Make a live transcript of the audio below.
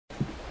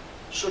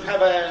should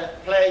have a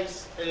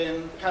place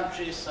in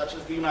countries such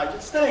as the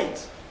United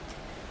States,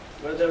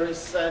 where there is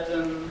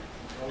certain,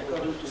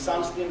 according to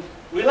Sunstein,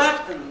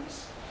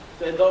 reluctance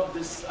to adopt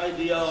this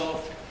idea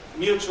of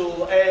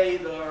mutual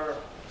aid or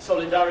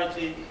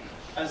solidarity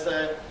as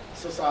a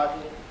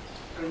societal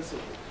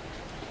principle.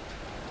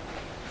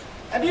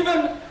 And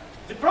even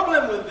the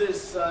problem with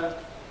this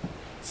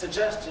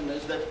suggestion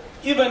is that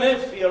even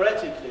if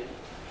theoretically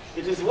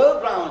it is well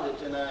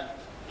grounded in a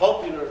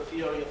popular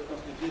theory of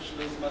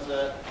constitutionalism as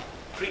a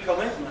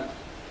pre-commitment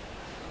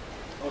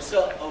or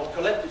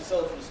collective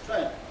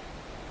self-restraint,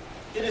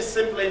 it is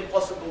simply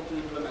impossible to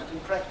implement in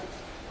practice.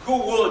 Who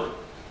would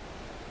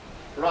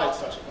write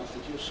such a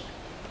constitution?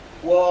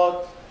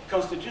 What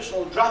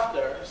constitutional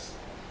drafters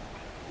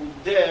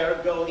would dare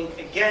going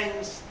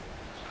against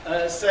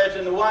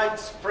certain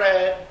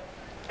widespread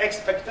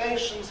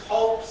expectations,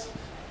 hopes,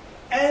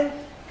 and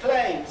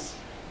claims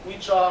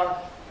which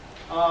have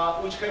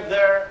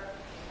their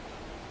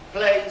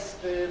place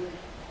in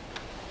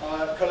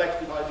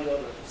collective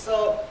ideology.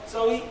 So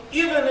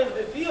even if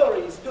the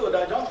theory is good,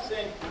 I don't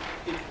think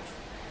it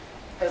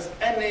has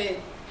any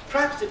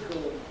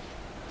practical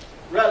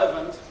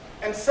relevance,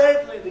 and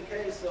certainly the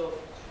case of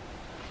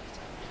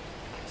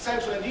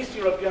Central and East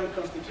European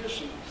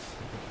constitutions.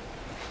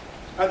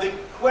 And the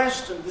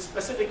question, the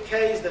specific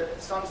case that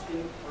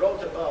Sunstein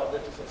wrote about,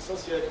 that is of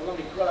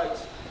socio-economic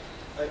rights,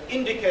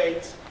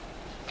 indicates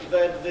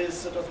that this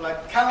sort of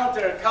like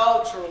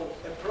counter-cultural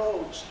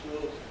approach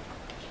to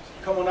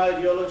common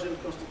ideology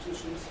and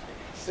constitutions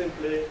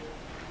simply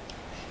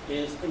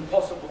is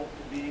impossible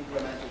to be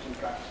implemented in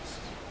practice.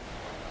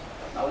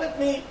 Now let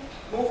me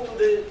move to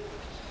the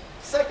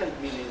second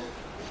meaning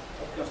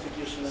of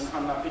constitution and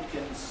Hannah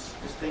Pitkin's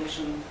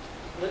distinction,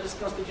 that is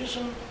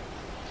constitution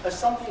as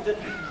something that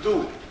we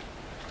do.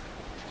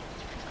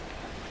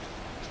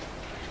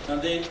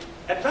 And the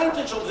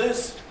advantage of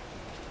this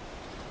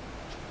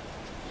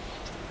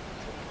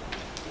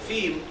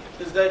theme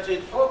is that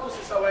it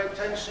focuses our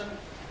attention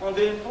on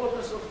the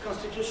importance of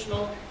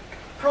constitutional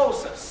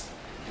process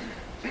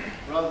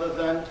rather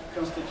than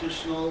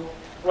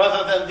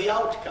the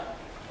outcome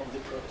of the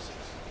process.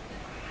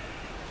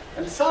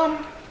 And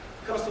some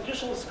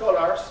constitutional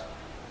scholars,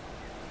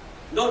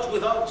 not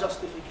without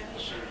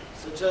justification,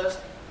 suggest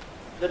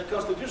that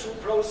constitutional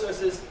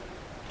process is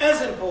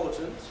as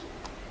important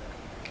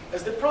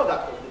as the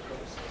product of the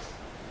process,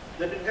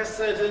 that it has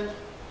certain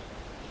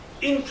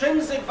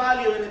intrinsic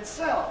value in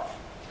itself,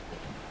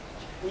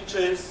 which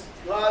is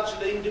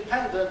largely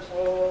independent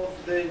of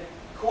the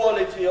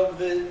quality of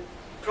the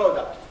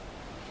product.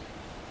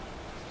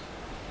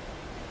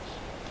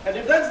 And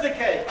if that's the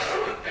case,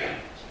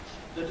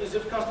 that is,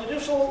 if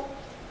constitutional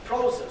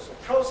process, or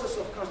process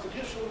of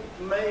constitutional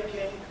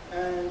making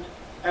and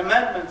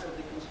amendments of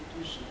the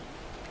Constitution,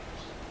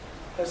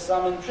 has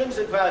some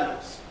intrinsic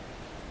values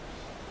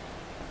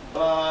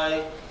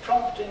by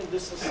prompting the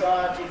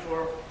society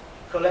for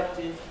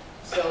collective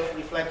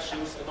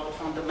self-reflections about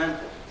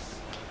fundamentals,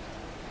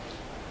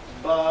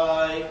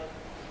 by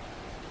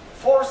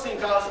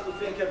forcing us to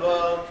think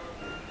about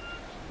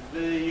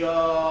the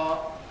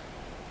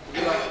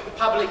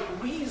public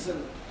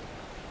reason,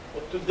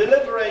 or to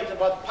deliberate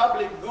about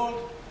public good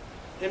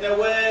in a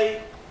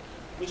way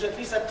which at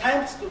least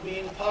attempts to be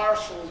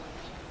impartial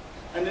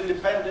and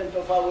independent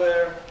of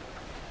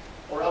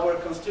our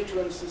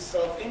constituencies'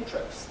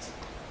 self-interest.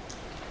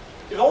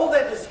 If all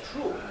that is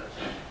true,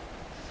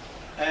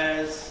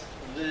 as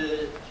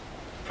the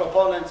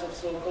proponents of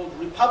so-called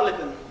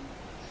Republican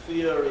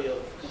theory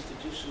of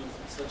constitutions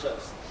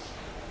suggest,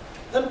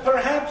 then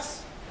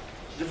perhaps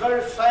the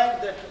very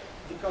fact that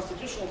the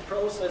constitutional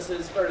process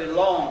is very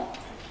long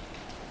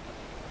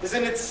is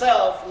in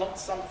itself not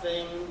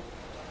something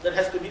that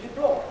has to be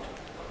deplored.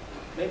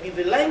 Maybe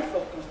the length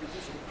of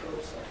constitutional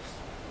process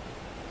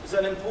is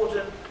an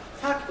important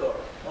factor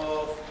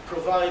of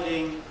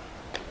providing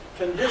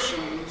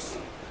conditions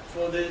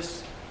for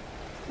this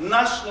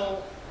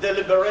national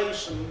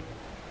deliberation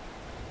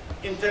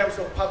in terms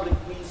of public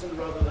reason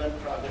rather than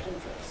private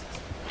interests.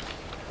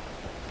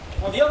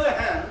 On the other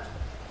hand,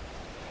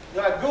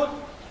 there are good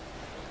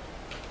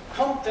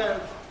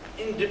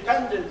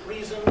content-independent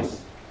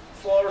reasons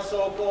for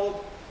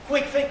so-called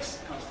quick-fix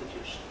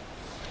constitutions,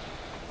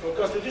 for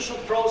constitutional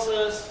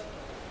process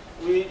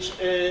which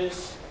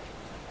is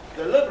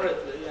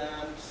deliberately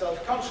and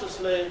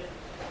self-consciously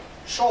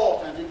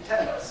short and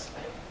intense.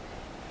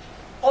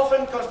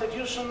 Often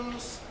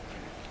constitutions,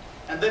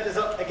 and that is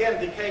again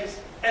the case,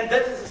 and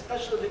that is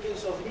especially the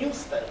case of new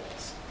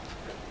states,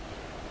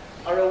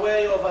 are a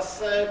way of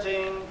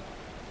asserting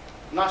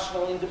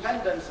national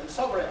independence and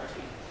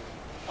sovereignty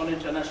on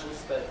international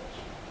stage.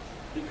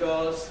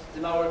 Because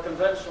in our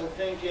conventional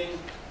thinking,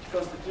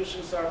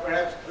 constitutions are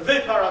perhaps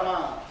the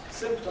paramount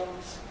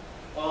symptoms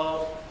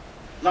of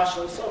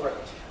national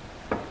sovereignty.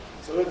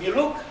 So if you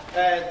look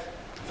at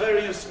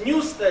various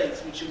new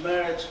states which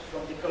emerged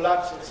from the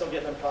collapse of the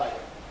Soviet Empire,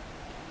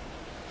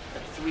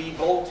 at 3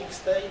 Baltic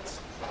states,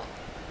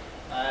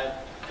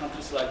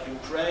 countries like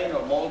Ukraine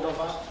or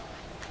Moldova,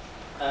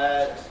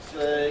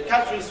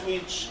 countries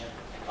which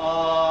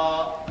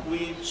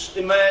which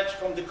emerged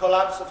from the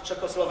collapse of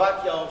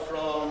Czechoslovakia or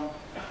from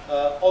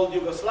old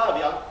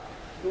Yugoslavia,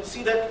 you'll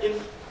see that in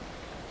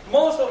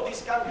most of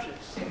these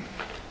countries,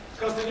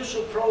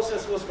 constitutional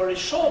process was very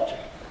short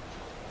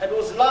and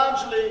was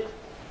largely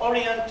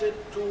oriented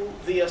to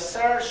the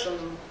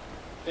assertion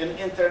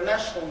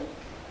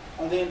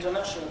on the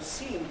international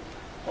scene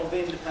of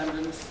the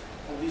independence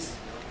of these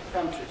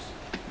countries.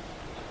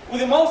 With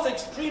the most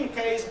extreme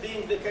case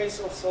being the case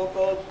of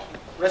so-called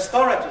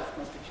restorative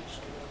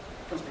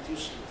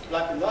constitutions,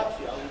 like in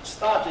Latvia, which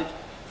started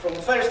from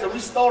first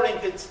restoring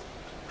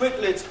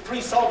quickly its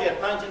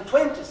pre-Soviet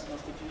 1920s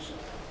constitution,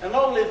 and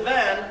only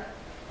then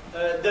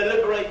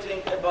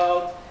deliberating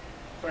about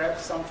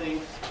perhaps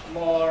something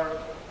more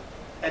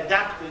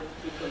adapted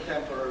to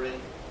contemporary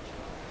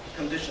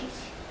conditions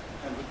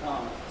and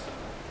requirements.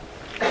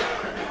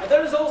 And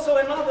there is also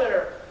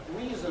another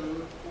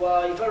reason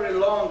why very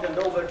long and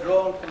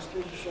overdrawn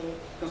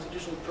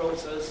constitutional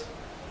process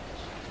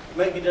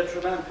may be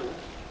detrimental,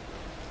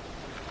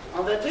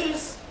 and that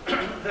is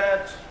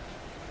that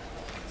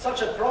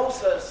such a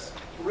process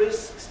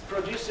risks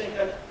producing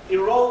an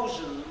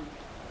erosion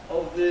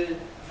of the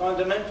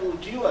fundamental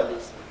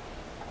dualism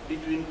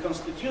between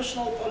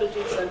constitutional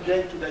politics and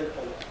day-to-day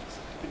politics,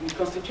 between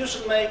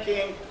constitution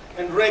making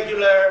and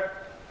regular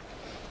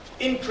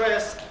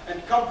interest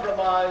and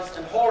compromise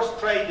and horse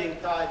trading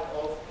type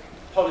of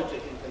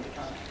politicking in the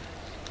country.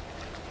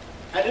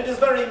 And it is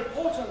very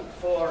important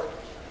for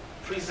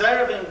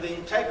preserving the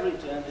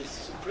integrity and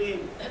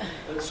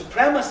the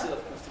supremacy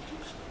of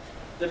constitution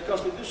that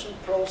constitutional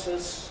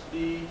process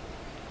be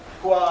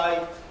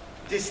quite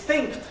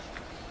distinct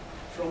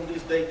from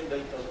this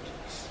day-to-day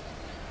politics.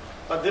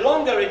 But the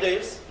longer it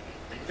is,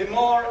 the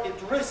more it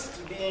risks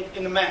being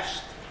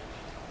enmeshed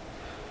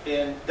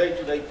in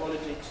day-to-day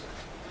politics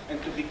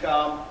and to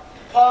become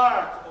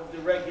part of the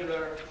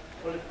regular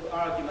political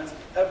arguments.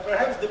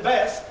 Perhaps the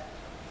best,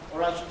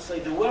 or I should say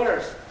the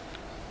worst,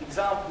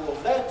 example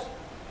of that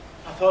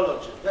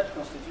pathology, that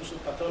constitutional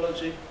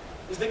pathology,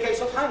 is the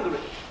case of Hungary,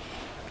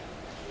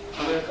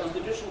 where the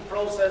constitutional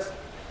process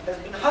has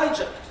been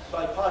hijacked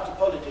by party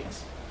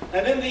politics.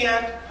 And in the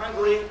end,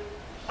 Hungary,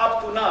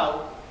 up to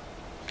now,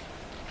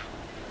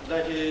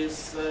 that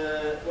is,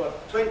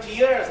 20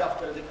 years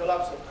after the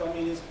collapse of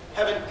communism,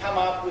 haven't come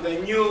up with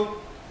a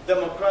new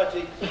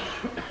democratic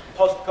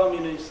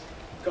post-communist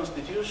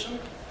constitution,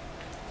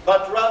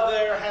 but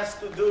rather has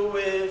to do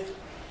with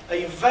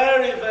a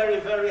very, very,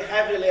 very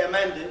heavily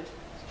amended,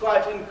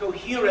 quite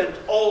incoherent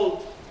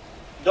old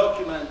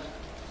document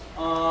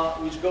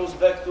which goes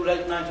back to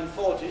late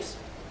 1940s,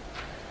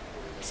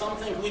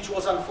 something which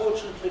was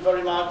unfortunately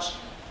very much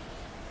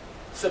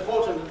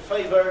supported and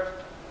favored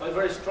by a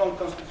very strong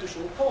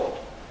constitutional court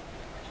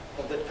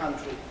of that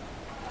country,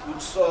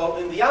 which saw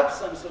in the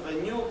absence of a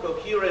new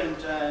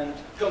coherent and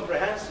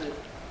comprehensive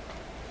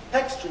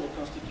textual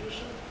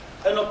constitution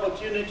an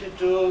opportunity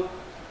to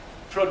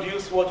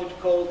produce what it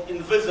called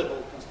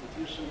invisible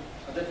constitution,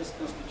 and that is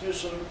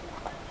constitution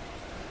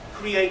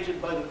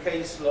created by the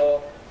case law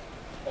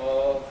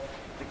of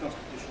the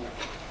constitutional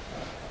court.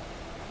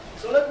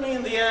 So let me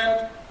in the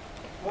end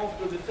move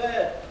to the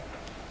third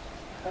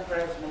and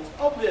perhaps most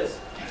obvious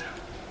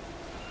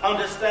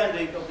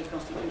understanding of the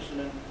constitution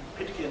in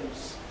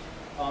Pitkin's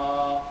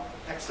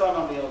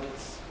taxonomy of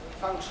its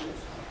functions.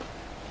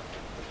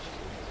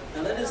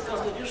 And that is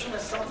constitution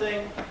as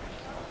something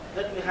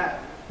that we have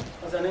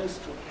as an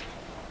instrument.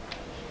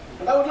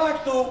 And I would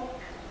like to,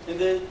 in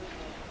the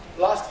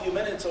last few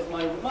minutes of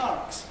my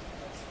remarks,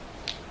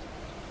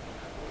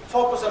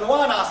 focus on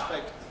one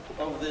aspect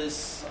of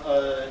this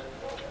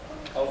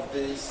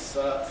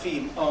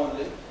theme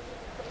only,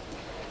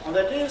 and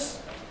that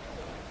is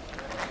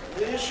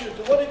the issue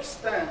to what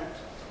extent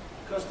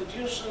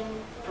Constitution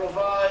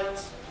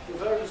provides to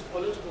various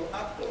political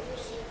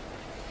actors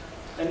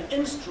an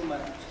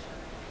instrument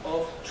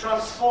of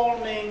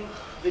transforming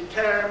the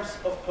terms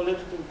of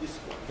political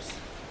discourse,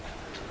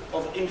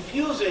 of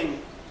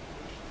infusing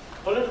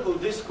political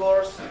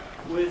discourse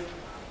with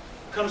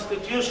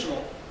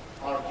constitutional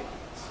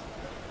arguments,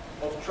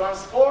 of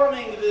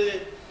transforming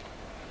the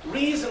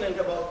reasoning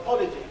about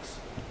politics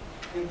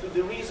into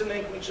the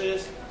reasoning which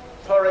is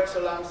par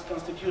excellence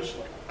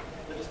constitutional.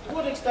 That is, to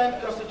what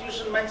extent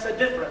constitution makes a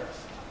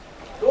difference,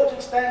 to what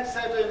extent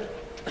certain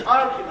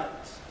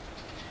arguments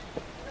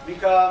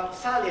become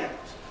salient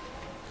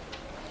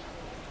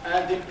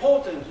and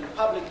important in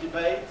public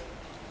debate,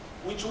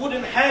 which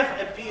wouldn't have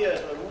appeared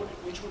or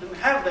which wouldn't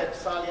have that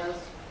salience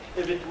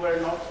if it were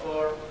not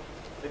for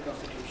the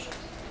Constitution.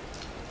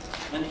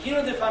 And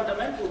here the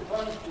fundamental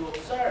point to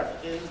observe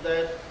is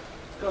that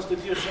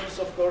constitutions,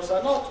 of course,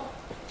 are not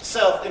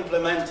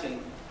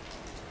self-implementing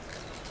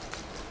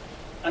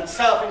and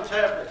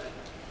self-interpreting,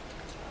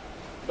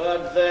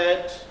 but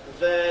that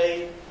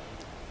they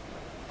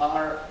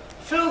are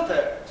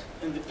filtered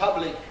in the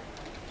public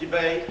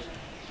debate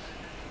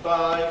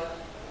by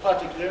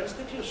particular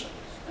institutions.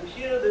 And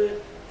here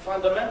the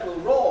fundamental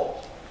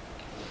role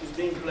is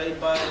being played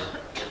by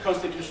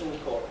constitutional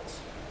courts.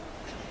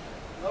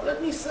 Now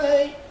let me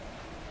say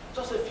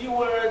just a few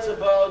words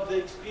about the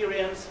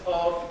experience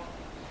of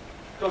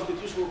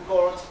constitutional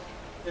courts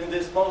in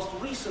this most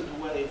recent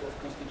wave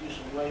of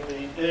constitution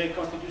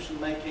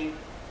making,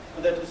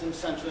 and that is in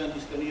Central and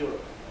Eastern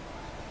Europe.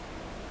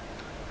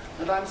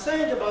 And I'm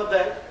saying about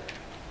that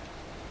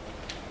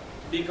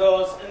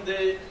because in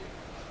the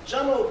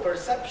general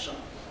perception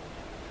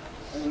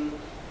in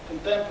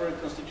contemporary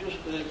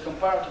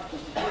comparative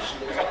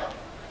constitutionalism,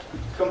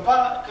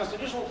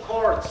 constitutional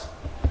courts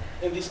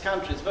in these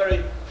countries,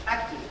 very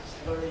activist,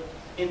 very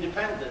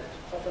independent,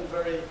 often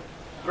very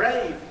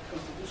brave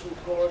constitutional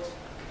courts,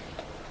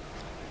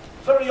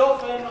 very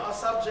often are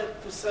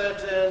subject to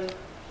certain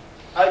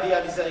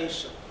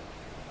idealization.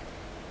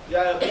 They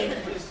are being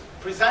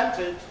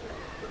presented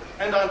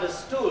and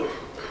understood,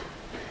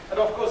 and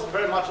of course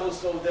very much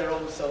also their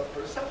own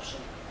self-perception,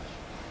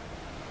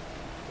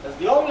 as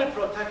the only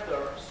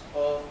protectors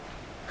of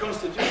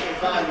constitutional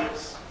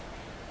values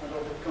and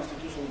of the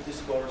constitutional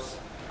discourse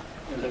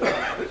in the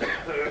country.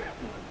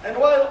 And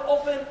while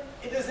often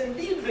it is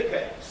indeed the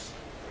case,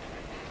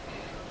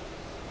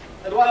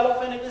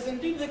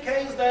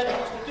 that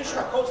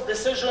constitutional court's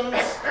decisions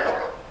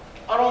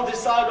are on the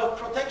side of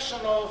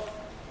protection of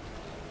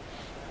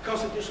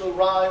constitutional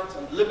rights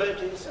and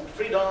liberties and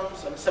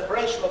freedoms and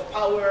separation of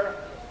power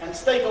and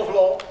state of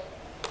law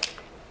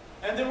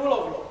and the rule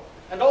of law,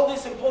 and all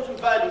these important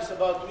values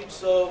about which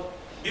so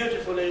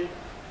beautifully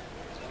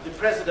the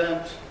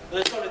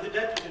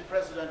deputy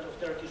president of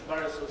Turkish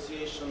Bar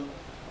Association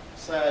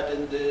said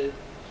in the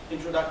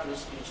introductory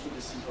speech to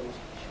the symposium.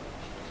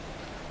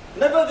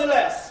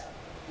 Nevertheless,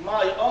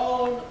 my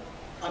own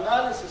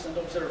analysis and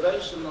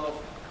observation of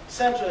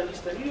Central and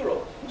Eastern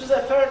Europe, which is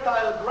a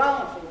fertile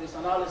ground for this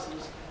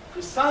analysis,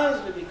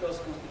 precisely because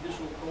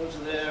constitutional courts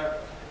there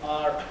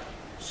are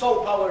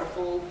so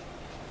powerful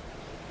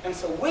and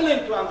so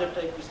willing to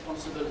undertake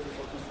responsibility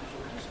for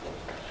constitutional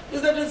discourse,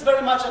 is that it's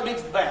very much a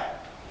mixed bag.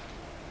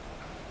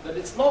 That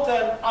it's not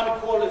an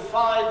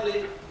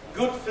unqualifiedly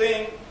good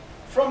thing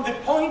from the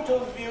point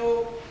of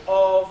view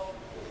of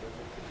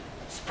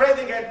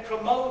spreading and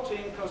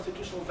promoting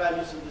constitutional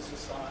values in the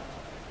society.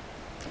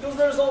 Because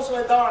there's also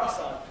a dark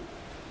side to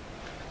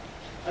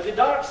it. And the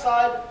dark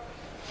side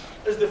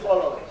is the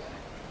following.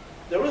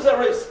 There is a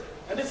risk,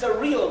 and it's a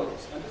real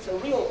risk, and it's a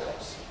real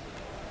cost.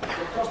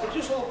 The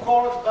constitutional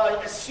courts, by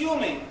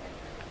assuming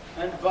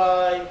and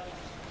by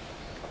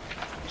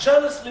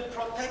jealously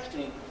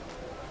protecting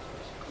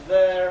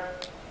their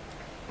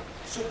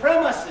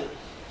supremacy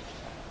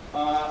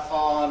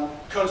on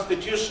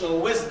constitutional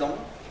wisdom,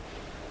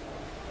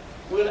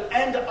 will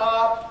end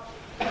up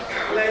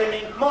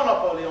claiming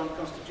monopoly on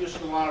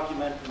constitutional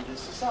argument in this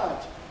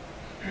society.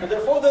 And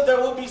therefore that there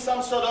will be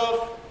some sort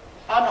of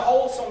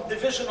unwholesome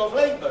division of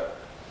labor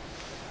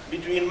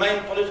between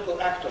main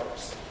political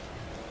actors,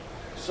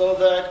 so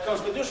that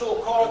constitutional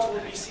courts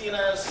will be seen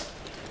as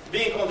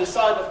being on the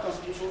side of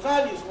constitutional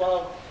values,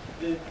 while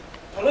the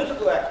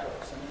political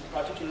actors, and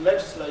in particular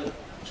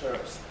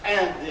legislatures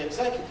and the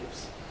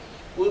executives,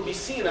 will be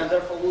seen and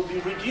therefore will be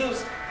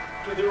reduced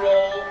to the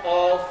role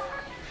of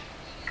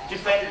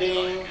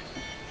defending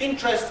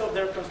interests of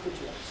their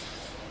constituents.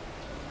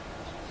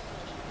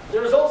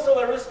 There is also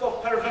a risk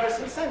of perverse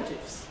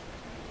incentives,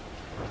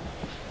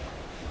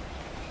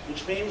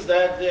 which means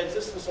that the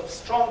existence of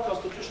strong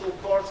constitutional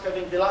courts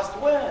having the last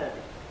word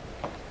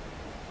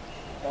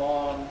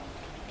on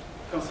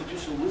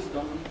constitutional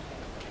wisdom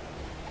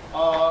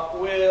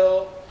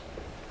will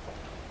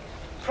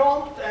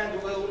prompt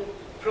and will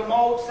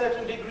promote a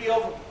certain degree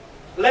of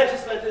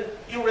legislative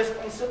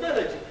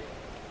irresponsibility,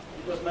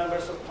 because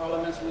members of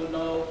parliaments will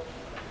know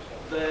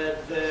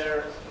that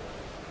their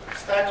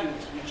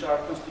statutes, which are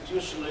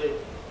constitutionally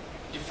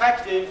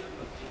defective,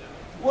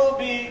 will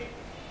be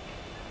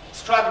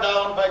struck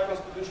down by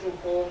constitutional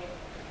court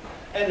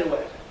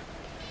anyway.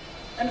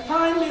 And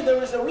finally,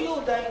 there is a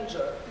real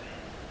danger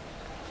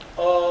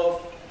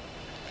of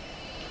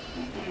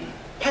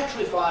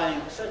petrifying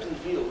a certain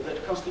view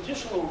that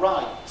constitutional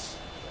rights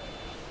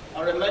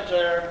are a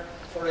matter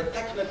for a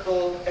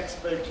technical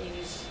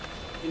expertise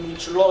in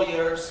which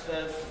lawyers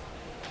have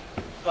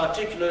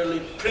particularly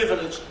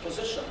privileged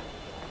position.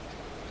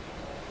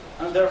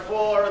 And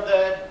therefore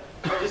that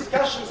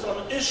discussions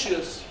on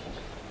issues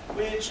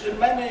which in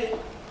many,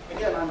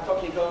 again I'm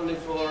talking only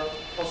for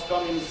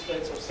post-communist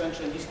states of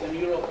Central and Eastern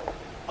Europe,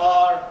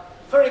 are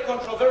very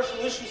controversial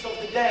issues of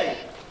the day,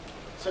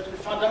 certain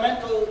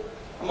fundamental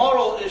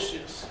moral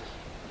issues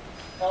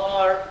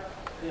are,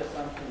 yes,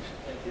 I'm finished,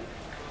 thank you,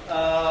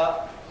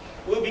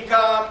 will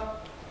become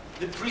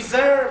the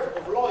preserve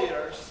of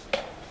lawyers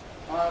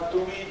to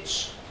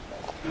which,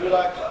 if you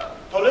like,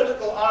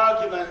 political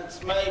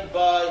arguments made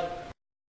by